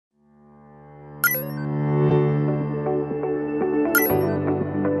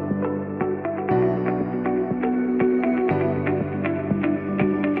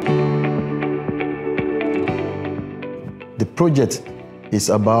project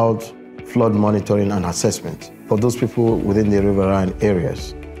is about flood monitoring and assessment for those people within the riverine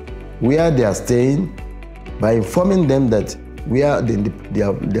areas, where they are staying, by informing them that they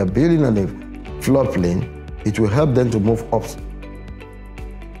are building on the floodplain. It will help them to move up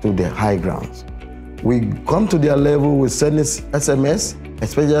to the high grounds. We come to their level with sending SMS,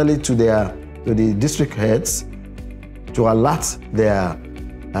 especially to the district heads, to alert their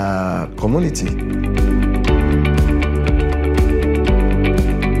community.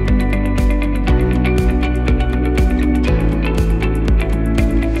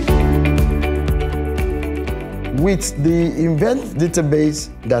 With the event database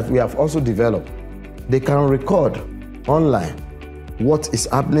that we have also developed, they can record online what is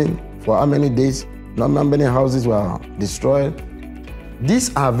happening, for how many days, how many houses were destroyed.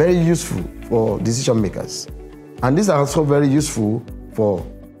 These are very useful for decision makers. And these are also very useful for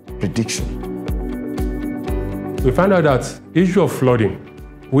prediction. We found out that issue of flooding,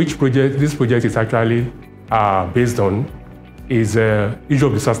 which this project is actually based on, is issue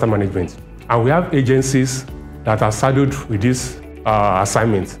of disaster management. And we have agencies that are saddled with this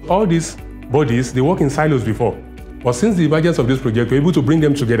assignment. All these bodies, they work in silos before. But since the emergence of this project, we're able to bring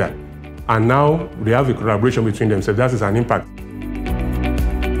them together. And now they have a collaboration between them, so that is an impact.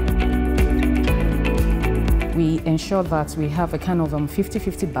 We ensure that we have a kind of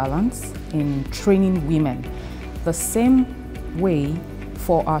 50-50 balance in training women. The same way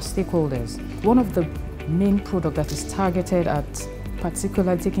for our stakeholders. One of the main products that is targeted at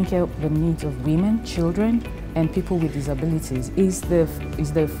particularly taking care of the needs of women, children, and people with disabilities is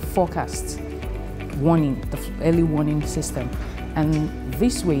the forecast warning, the early warning system. And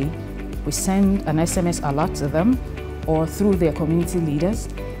this way, we send an SMS alert to them or through their community leaders.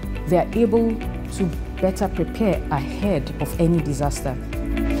 They are able to better prepare ahead of any disaster.